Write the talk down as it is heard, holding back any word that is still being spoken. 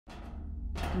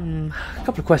A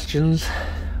couple of questions.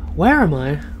 Where am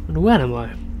I and when am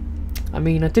I? I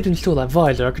mean, I did install that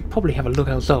visor, I could probably have a look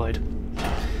outside.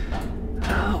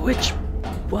 Which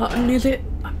button is it?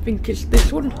 I think it's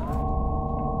this one.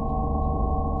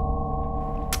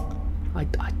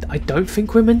 I don't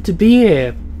think we're meant to be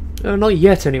here. Not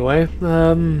yet anyway. It's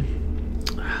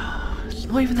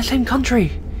not even the same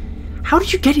country. How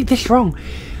did you get it this wrong?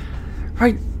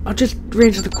 Right, I'll just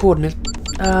re-enter the coordinates.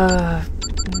 I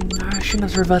shouldn't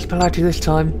have reversed polarity this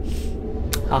time.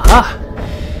 Aha!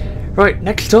 Right,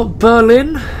 next stop,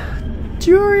 Berlin.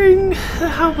 During,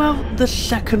 how about the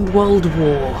Second World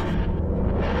War?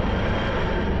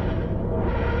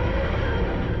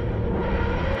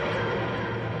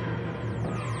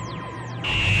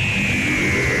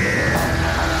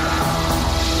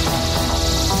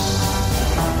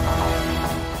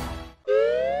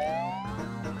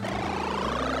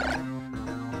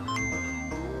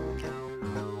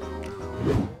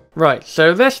 Right,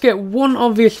 so let's get one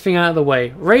obvious thing out of the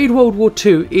way. Raid World War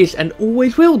 2 is, and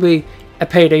always will be, a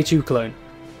Payday 2 clone.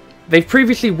 They've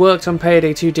previously worked on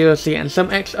Payday 2 DLC and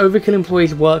some ex-Overkill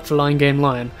employees work for Lion Game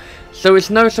Lion, so it's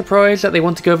no surprise that they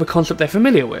want to go with a concept they're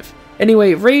familiar with.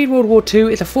 Anyway, Raid World War 2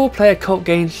 is a 4-player cult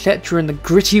game set during the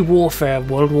gritty warfare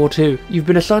of World War 2. You've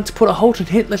been assigned to put a halt on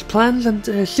Hitler's plans and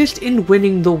to assist in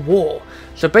winning the war.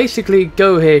 So basically,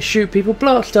 go here, shoot people,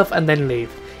 blow up stuff and then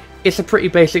leave. It's a pretty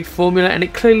basic formula and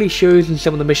it clearly shows in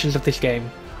some of the missions of this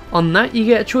game. On that, you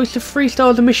get a choice of 3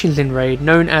 styles of missions in Raid,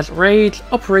 known as Raids,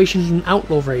 Operations and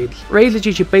Outlaw Raids. Raids are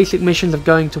just your basic missions of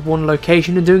going to one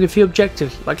location and doing a few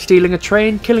objectives, like stealing a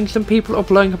train, killing some people or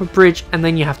blowing up a bridge and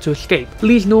then you have to escape.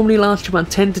 These normally last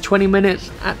about 10 to 20 minutes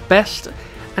at best,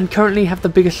 and currently have the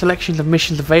biggest selections of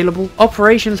missions available.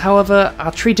 Operations, however,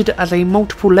 are treated as a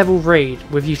multiple level raid,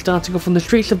 with you starting off on the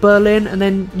streets of Berlin and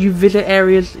then you visit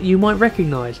areas you might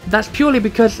recognise. That's purely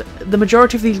because the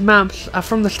majority of these maps are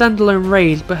from the standalone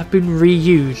raids but have been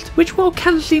reused, which while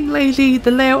can seem lazy,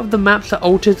 the layout of the maps are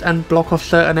altered and block off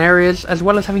certain areas as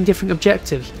well as having different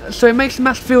objectives. So it makes the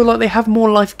maps feel like they have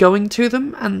more life going to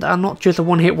them and are not just a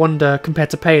one-hit wonder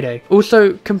compared to Payday.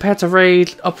 Also, compared to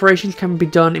raids, operations can be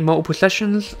done in multiple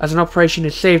sessions, as an operation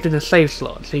is saved in a save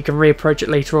slot, so you can reapproach it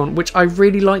later on, which I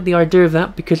really like the idea of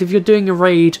that, because if you're doing a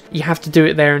raid, you have to do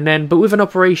it there and then, but with an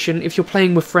operation, if you're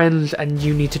playing with friends and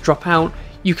you need to drop out,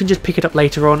 you can just pick it up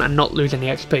later on and not lose any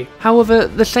XP. However,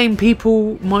 the same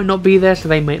people might not be there, so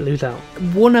they might lose out.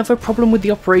 One other problem with the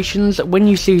operations, when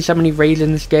you see so many raids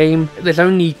in this game, there's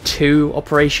only 2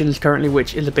 operations currently,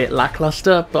 which is a bit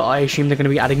lackluster, but I assume they're going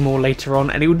to be adding more later on,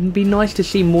 and it would be nice to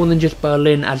see more than just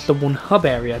Berlin as the one hub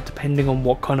area, depending on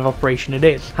what kind of operation it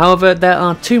is. However, there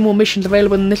are 2 more missions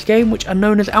available in this game, which are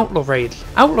known as Outlaw Raids.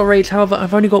 Outlaw Raids, however,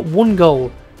 have only got one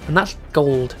goal, and that's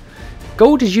gold.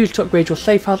 Gold is used to upgrade your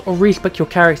safe house or respec your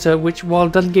character, which while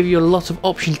doesn't give you a lot of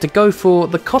options to go for,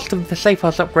 the cost of the safe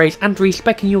house upgrades and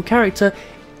respecking your character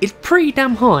is pretty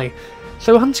damn high.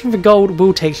 So hunting for gold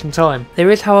will take some time. There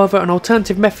is however an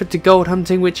alternative method to gold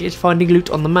hunting, which is finding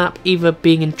loot on the map, either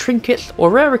being in trinkets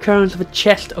or rare occurrence of a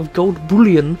chest of gold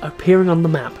bullion appearing on the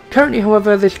map. Currently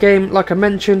however, this game, like I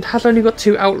mentioned, has only got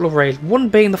 2 outlaw raids, one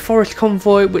being the Forest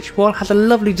Convoy, which while has a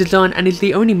lovely design and is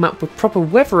the only map with proper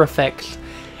weather effects,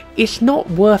 it's not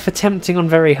worth attempting on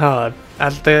very hard,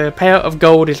 as the payout of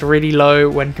gold is really low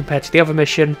when compared to the other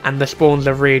mission, and the spawns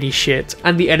are really shit,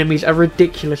 and the enemies are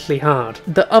ridiculously hard.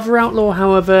 The other outlaw,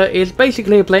 however, is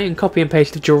basically a blatant copy and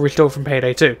paste of Jewelry Store from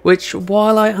Payday 2, which,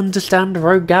 while I understand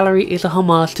Rogue Gallery is a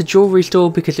homage to Jewelry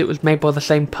Store because it was made by the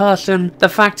same person, the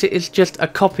fact it is just a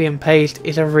copy and paste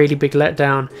is a really big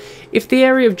letdown. If the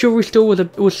area of Jewelry Store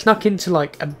was snuck into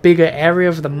like a bigger area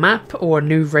of the map, or a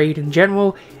new raid in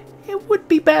general, it would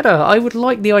be better. I would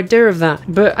like the idea of that,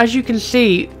 but as you can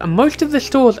see, most of the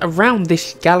stores around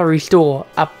this gallery store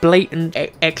are blatant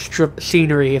extra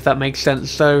scenery, if that makes sense,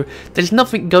 so there's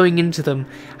nothing going into them.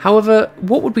 However,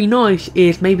 what would be nice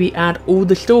is maybe add all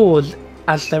the stores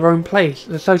as their own place.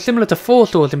 So similar to 4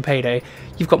 stores in Payday,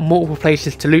 you've got multiple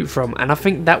places to loot from, and I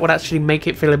think that would actually make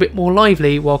it feel a bit more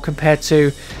lively, while compared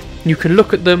to you can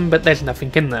look at them, but there's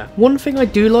nothing in there. One thing I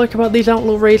do like about these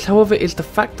outlaw raids, however, is the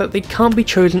fact that they can't be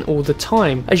chosen all the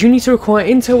time, as you need to acquire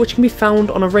intel which can be found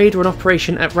on a raid or an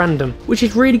operation at random, which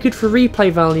is really good for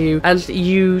replay value, as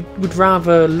you would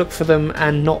rather look for them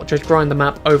and not just grind the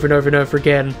map over and over and over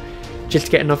again just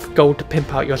to get enough gold to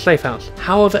pimp out your safe house.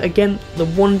 However, again, the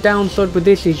one downside with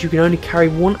this is you can only carry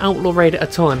 1 outlaw raid at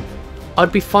a time.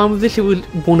 I'd be fine with this if it was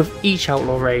one of each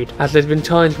outlaw raid, as there's been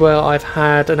times where I've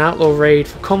had an outlaw raid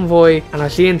for convoy and I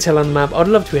see intel on the map, I'd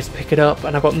love to be able to pick it up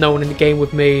and I've got no one in the game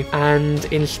with me, and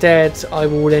instead I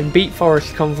will then beat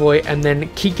forest convoy and then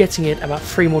keep getting it about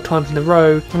 3 more times in a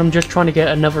row when I'm just trying to get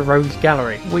another rogues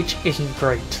gallery, which isn't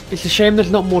great. It's a shame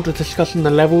there's not more to discuss in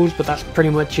the levels, but that's pretty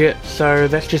much it, so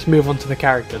let's just move on to the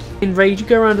characters. In Raid you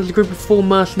go around as a group of 4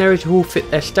 mercenaries who all fit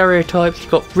their stereotypes.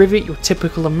 You've got Rivet, your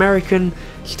typical American,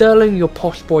 Sterling, your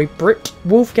posh boy Brit,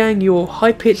 Wolfgang, your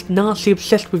high-pitched Nazi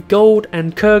obsessed with gold,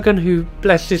 and Kurgan, who,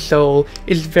 bless his soul,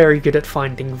 is very good at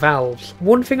finding valves.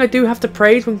 One thing I do have to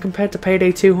praise when compared to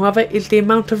Payday 2, however, is the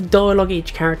amount of dialogue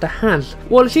each character has.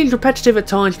 While it seems repetitive at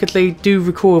times because they do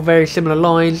recall very similar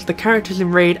lines, the characters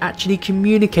in Raid actually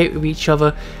communicate with each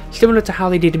other, similar to how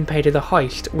they did in Payday the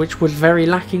Heist, which was very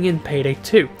lacking in Payday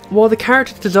 2. While the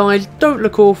character designs don't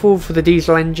look awful for the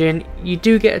diesel engine, you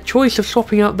do get a choice of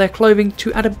swapping out their clothing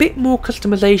to add a bit more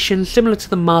customization similar to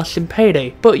the masks in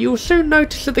Payday, but you'll soon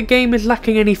notice that the game is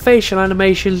lacking any facial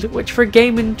animations, which for a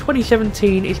game in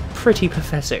 2017 is pretty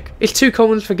pathetic. It's too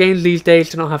common for games these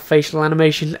days to not have facial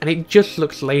animations and it just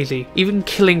looks lazy. Even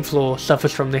Killing Floor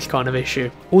suffers from this kind of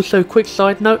issue. Also, quick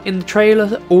side note, in the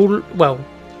trailer,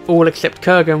 all except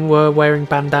Kurgan were wearing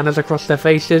bandanas across their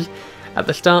faces. At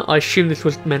the start I assumed this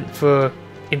was meant for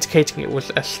indicating it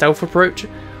was a stealth approach.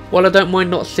 While I don't mind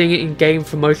not seeing it in game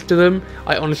for most of them,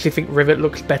 I honestly think Rivet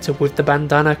looks better with the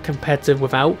bandana compared to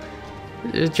without.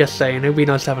 Just saying, it would be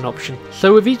nice to have an option.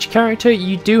 So with each character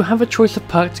you do have a choice of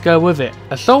perk to go with it.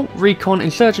 Assault, Recon,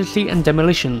 Insurgency and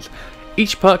Demolitions.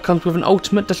 Each perk comes with an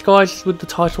ultimate disguised with the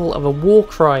title of a war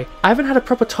cry. I haven't had a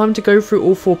proper time to go through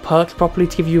all 4 perks properly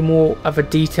to give you more of a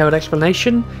detailed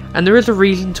explanation, and there is a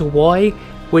reason to why,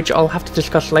 which I'll have to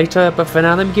discuss later, but for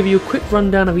now let me give you a quick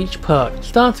rundown of each perk.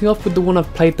 Starting off with the one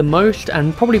I've played the most,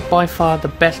 and probably by far the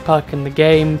best perk in the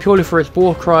game, purely for its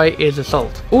war cry, is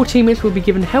Assault. All teammates will be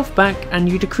given health back, and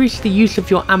you decrease the use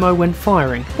of your ammo when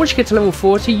firing. Once you get to level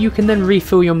 40, you can then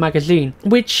refill your magazine,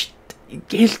 which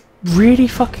is really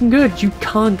fucking good. You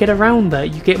can't get around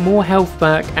that. You get more health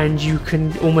back and you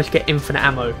can almost get infinite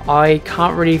ammo. I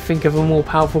can't really think of a more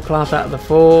powerful class out of the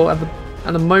 4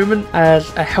 at the moment,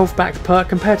 as a health back perk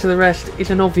compared to the rest is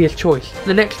an obvious choice.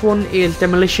 The next one is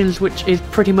Demolitions, which is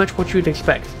pretty much what you'd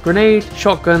expect. Grenades,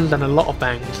 shotguns and a lot of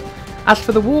bangs. As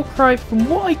for the war cry, from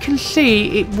what I can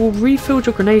see, it will refill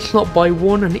your grenade slot by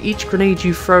 1, and each grenade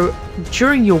you throw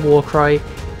during your war cry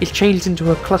is changed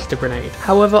into a cluster grenade.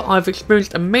 However, I've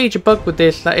experienced a major bug with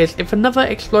this, that is, if another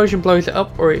explosion blows it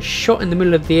up or it's shot in the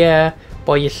middle of the air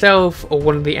by yourself or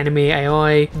one of the enemy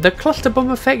AI, the cluster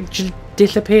bomb effect just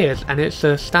disappears and it's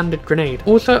a standard grenade.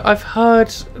 Also, I've heard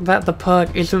that the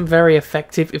perk isn't very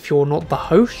effective if you're not the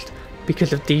host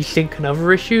because of desync and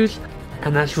other issues,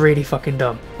 and that's really fucking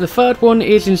dumb. The third one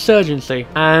is Insurgency,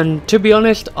 and to be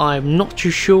honest, I'm not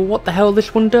too sure what the hell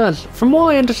this one does. From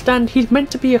what I understand, he's meant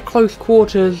to be a close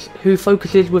quarters who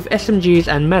focuses with SMGs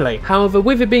and melee. However,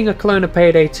 with it being a clone of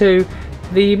Payday 2,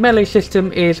 the melee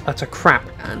system is utter crap,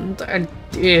 and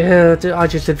I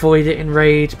just avoid it in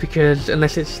Raid because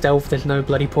unless it's stealth there's no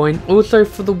bloody point. Also,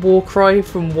 for the war cry,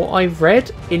 from what I've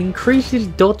read, it increases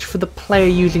dodge for the player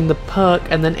using the perk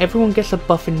and then everyone gets a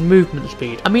buff in movement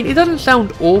speed. I mean, it doesn't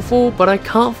sound awful, but I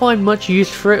can't find much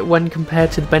use for it when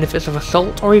compared to the benefits of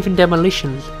Assault or even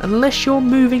Demolitions. Unless you're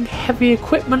moving heavy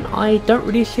equipment, I don't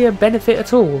really see a benefit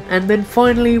at all. And then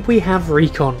finally we have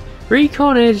Recon.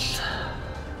 Recon is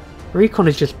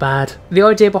just bad. The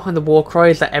idea behind the war cry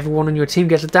is that everyone on your team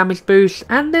gets a damage boost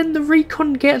and then the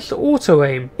Recon gets auto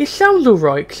aim. It sounds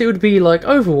alright because it would be like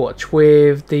Overwatch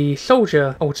with the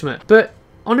soldier ultimate, but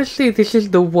honestly this is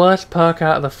the worst perk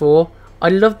out of the 4. I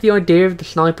love the idea of the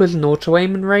snipers and auto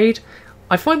aim in Raid.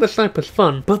 I find the snipers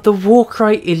fun, but the war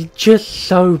cry is just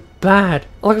so bad.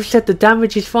 Like I've said, the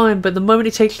damage is fine, but the moment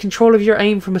it takes control of your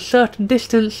aim from a certain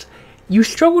distance, you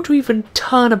struggle to even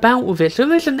turn about with it. So if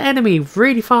there's an enemy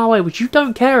really far away which you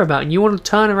don't care about and you want to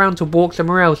turn around to walk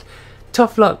somewhere else,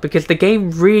 tough luck, because the game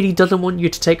really doesn't want you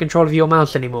to take control of your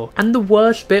mouse anymore. And the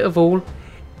worst bit of all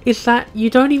is that you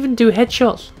don't even do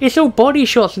headshots. It's all body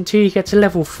shots until you get to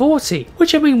level 40,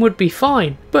 which I mean would be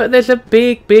fine. But there's a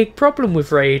big problem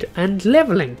with Raid and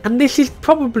leveling. And this is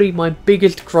probably my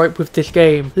biggest gripe with this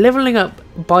game. Leveling up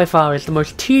by far is the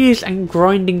most tedious and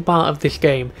grinding part of this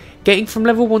game. Getting from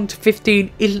level 1 to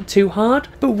 15 isn't too hard,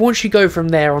 but once you go from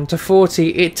there on to 40,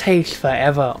 it takes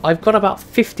forever. I've got about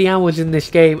 50 hours in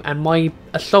this game and my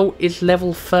Assault is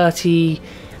level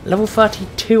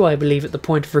 32 I believe at the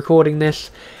point of recording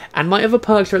this, and my other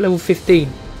perks are at level 15.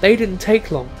 They didn't take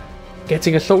long.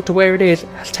 Getting Assault to where it is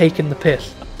has taken the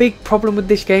piss. big problem with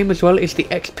this game as well is the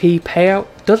XP payout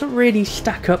doesn't really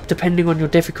stack up depending on your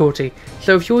difficulty.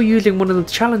 So if you're using one of the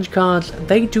challenge cards,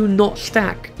 they do not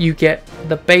stack. You get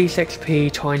the base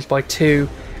XP times by 2,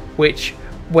 which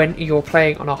when you're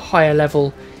playing on a higher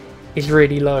level is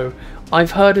really low.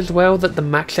 I've heard as well that the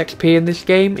max XP in this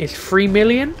game is 3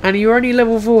 million and you're only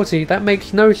level 40. That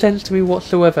makes no sense to me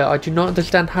whatsoever. I do not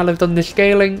understand how they've done this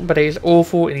scaling, but it is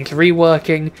awful. It needs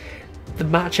reworking. The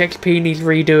match XP needs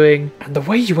redoing, and the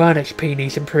way you earn XP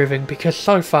needs improving, because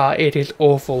so far it is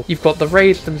awful. You've got the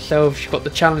raids themselves, you've got the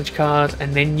challenge cards,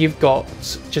 and then you've got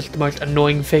just the most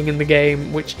annoying thing in the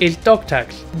game, which is dog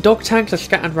tags. Dog tags are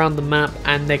scattered around the map,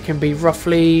 and there can be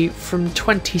roughly from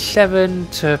 27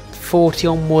 to 40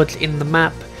 onwards in the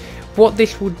map. What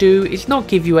this will do is not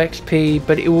give you XP,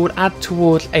 but it will add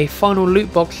towards a final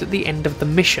loot box at the end of the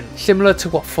mission, similar to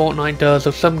what Fortnite does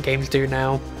or some games do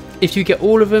now. If you get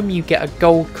all of them, you get a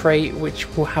gold crate,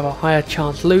 which will have a higher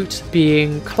chance loot,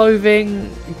 being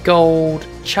clothing, gold,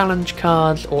 challenge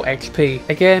cards, or XP.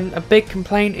 Again, a big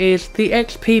complaint is the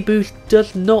XP boost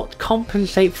does not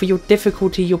compensate for your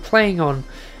difficulty you're playing on.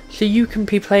 So you can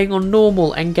be playing on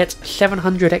normal and get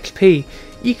 700 XP.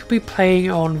 You could be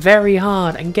playing on very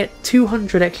hard and get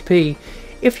 200 XP.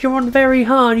 If you're on very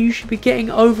hard, you should be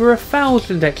getting over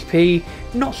 1000 XP,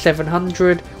 not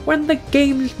 700, when the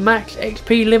game's max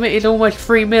XP limit is almost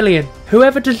 3 million.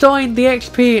 Whoever designed the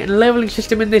XP and leveling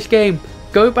system in this game,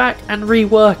 go back and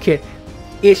rework it.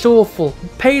 It's awful.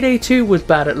 Payday 2 was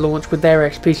bad at launch with their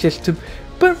XP system,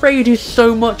 but Raid is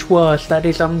so much worse that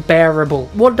is unbearable.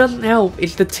 What doesn't help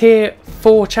is the tier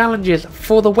 4 challenges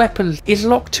for the weapons is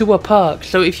locked to a perk,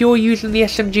 so if you're using the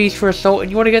SMGs for assault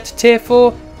and you want to get to tier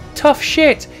 4, tough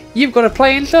shit, you've got to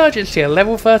play Insurgency at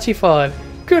level 35.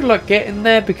 Good luck getting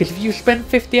there, because if you spent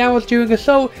 50 hours doing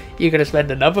Assault, you're going to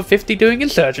spend another 50 doing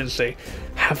Insurgency.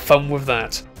 Have fun with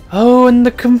that. Oh, and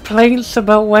the complaints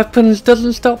about weapons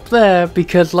doesn't stop there,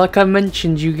 because like I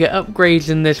mentioned, you get upgrades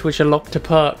in this which are locked to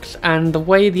perks, and the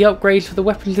way the upgrades for the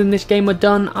weapons in this game are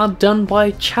done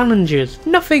by challenges.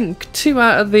 Nothing too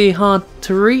out of the hard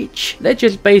to reach, they're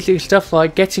just basic stuff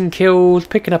like getting kills,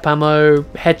 picking up ammo,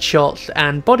 headshots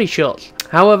and body shots.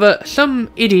 However, some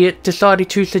idiot decided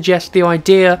to suggest the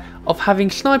idea of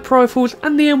having sniper rifles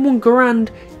and the M1 Garand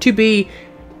to be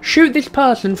shoot this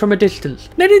person from a distance.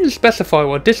 They didn't specify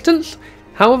what distance.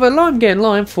 However, Lime Game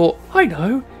Line thought, I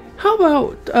know, how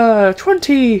about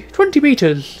 20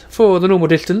 meters for the normal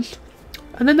distance,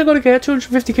 and then they've got to get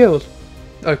 250 kills.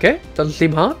 Okay, doesn't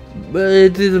seem hard,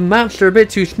 but the maps are a bit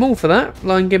too small for that.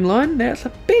 Line Game Line, that's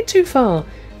a bit too far.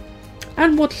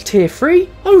 And what's tier 3?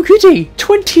 Oh goody,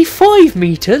 25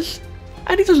 meters,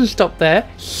 and it doesn't stop there.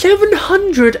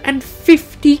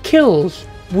 750 kills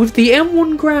with the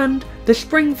M1 Grand, the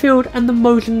Springfield and the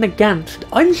Mosin Nagant.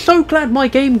 I'm so glad my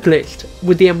game glitched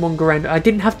with the M1 Garand. I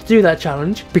didn't have to do that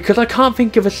challenge, because I can't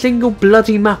think of a single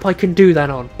bloody map I can do that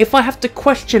on. If I have to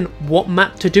question what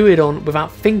map to do it on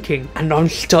without thinking, and I'm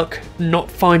stuck not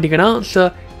finding an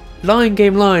answer, Line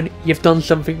Game Line, you've done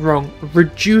something wrong.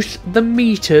 Reduce the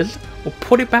meters or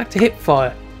put it back to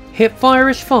hipfire. Hipfire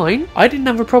is fine, I didn't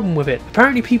have a problem with it.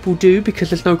 Apparently people do, because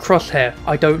there's no crosshair.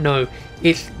 I don't know.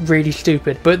 It's really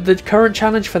stupid, but the current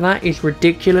challenge for that is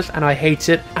ridiculous and I hate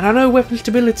it. And I know weapon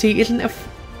stability isn't a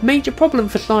major problem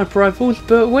for sniper rifles,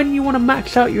 but when you want to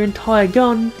max out your entire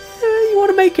gun, you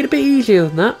want to make it a bit easier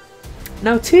than that.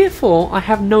 Now tier 4 I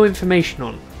have no information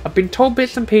on. I've been told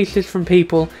bits and pieces from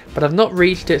people, but I've not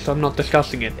reached it, so I'm not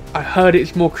discussing it. I heard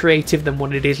it's more creative than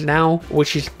what it is now,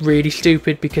 which is really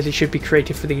stupid because it should be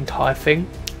creative for the entire thing.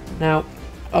 Now,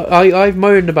 I've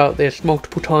moaned about this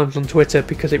multiple times on Twitter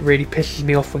because it really pisses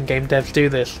me off when game devs do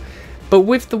this. But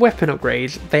with the weapon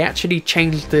upgrades, they actually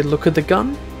changed the look of the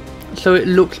gun, so it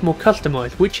looks more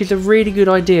customised, which is a really good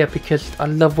idea because I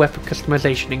love weapon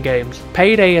customization in games.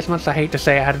 Payday, as much as I hate to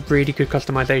say it, had really good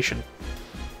customization.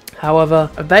 However,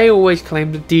 they always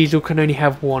claim that Diesel can only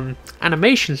have one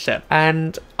animation set,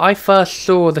 and I first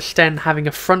saw the Sten having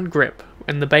a front grip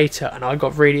in the beta and I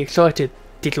got really excited.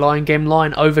 Did Line Game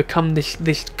Line overcome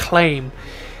this claim?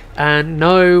 And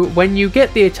no, when you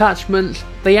get the attachments,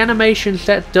 the animation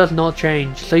set does not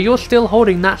change, so you're still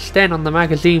holding that Sten on the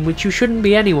magazine, which you shouldn't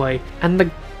be anyway, and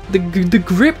the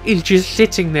grip is just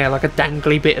sitting there like a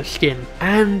dangly bit of skin,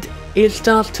 and it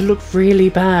starts to look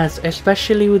really bad,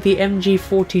 especially with the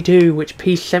MG42, which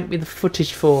Peace sent me the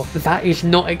footage for. That is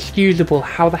not excusable.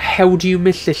 How the hell do you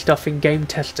miss this stuff in game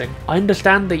testing? I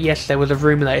understand that yes, there was a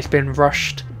rumour that it's been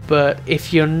rushed, but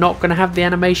if you're not going to have the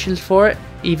animations for it,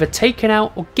 either take it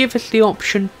out or give us the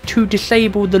option to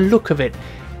disable the look of it.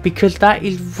 because that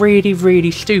is really,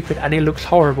 really stupid and it looks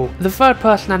horrible. The third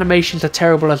person animations are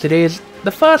terrible as it is.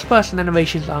 The first person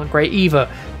animations aren't great either.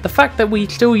 The fact that we're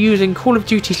still using Call of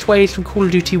Duty sways from Call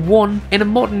of Duty 1 in a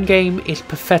modern game is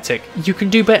pathetic. You can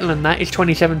do better than that, it's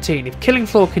 2017. If Killing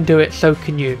Floor can do it, so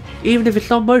can you. Even if it's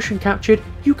not motion captured,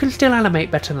 you can still animate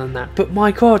better than that. But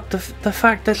my god, the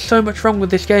fact there's so much wrong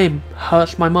with this game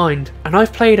hurts my mind. And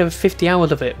I've played over 50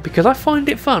 hours of it because I find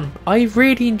it fun. I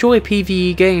really enjoy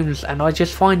PvE games and I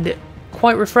just find it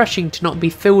quite refreshing to not be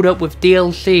filled up with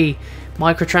DLC,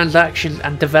 microtransactions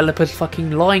and developers fucking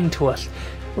lying to us.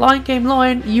 Lion Game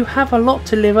Lion, you have a lot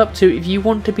to live up to if you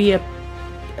want to be a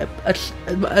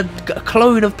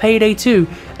clone of Payday 2,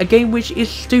 a game which is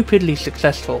stupidly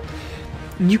successful.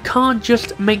 You can't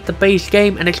just make the base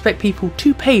game and expect people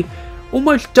to pay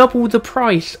almost double the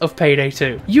price of Payday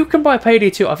 2. You can buy Payday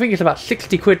 2, I think it's about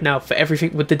 60 quid now for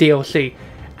everything with the DLC,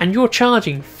 and you're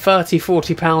charging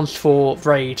 £30–40 for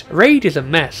Raid. Raid is a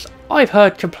mess. I've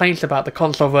heard complaints about the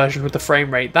console version with the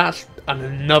frame rate, that's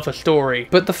another story.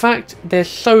 But the fact there's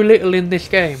so little in this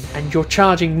game and you're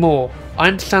charging more, I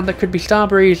understand that could be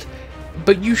Starbreeze,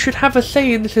 but you should have a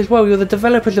say in this as well. You're the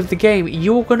developers of the game,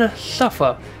 you're gonna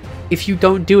suffer if you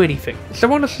don't do anything.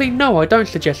 So honestly, no, I don't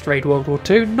suggest Raid World War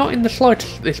 2, not in the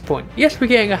slightest at this point. Yes, we're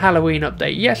getting a Halloween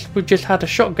update, yes, we've just had a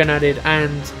shotgun added,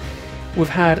 and we've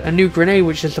had a new grenade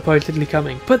which is supposedly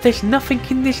coming, but there's nothing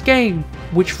in this game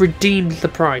which redeems the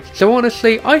price. So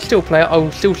honestly, I still play it, I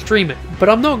will still stream it, but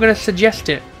I'm not going to suggest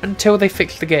it until they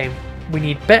fix the game. We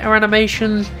need better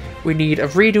animations, we need a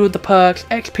redo of the perks,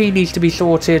 XP needs to be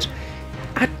sorted,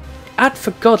 add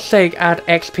for God's sake, add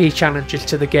XP challenges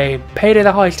to the game. Payday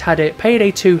the Heist had it,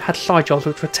 Payday 2 had side jobs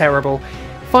which were terrible.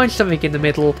 Find something in the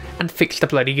middle and fix the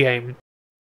bloody game.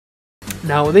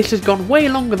 Now, this has gone way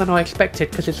longer than I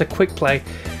expected because it's a quick play,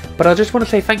 but I just want to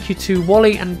say thank you to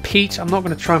Wally and Pete. I'm not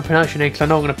going to try and pronounce your name because I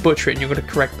know I'm going to butcher it and you're going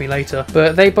to correct me later,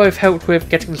 but they both helped with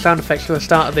getting the sound effects for the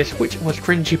start of this, which was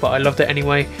cringy, but I loved it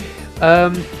anyway.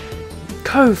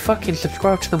 Go fucking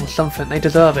subscribe to them or something, they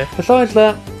deserve it. Besides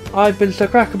that, I've been Sir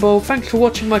Crackable, thanks for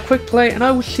watching my quick play, and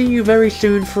I will see you very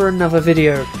soon for another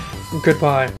video.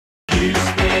 Goodbye.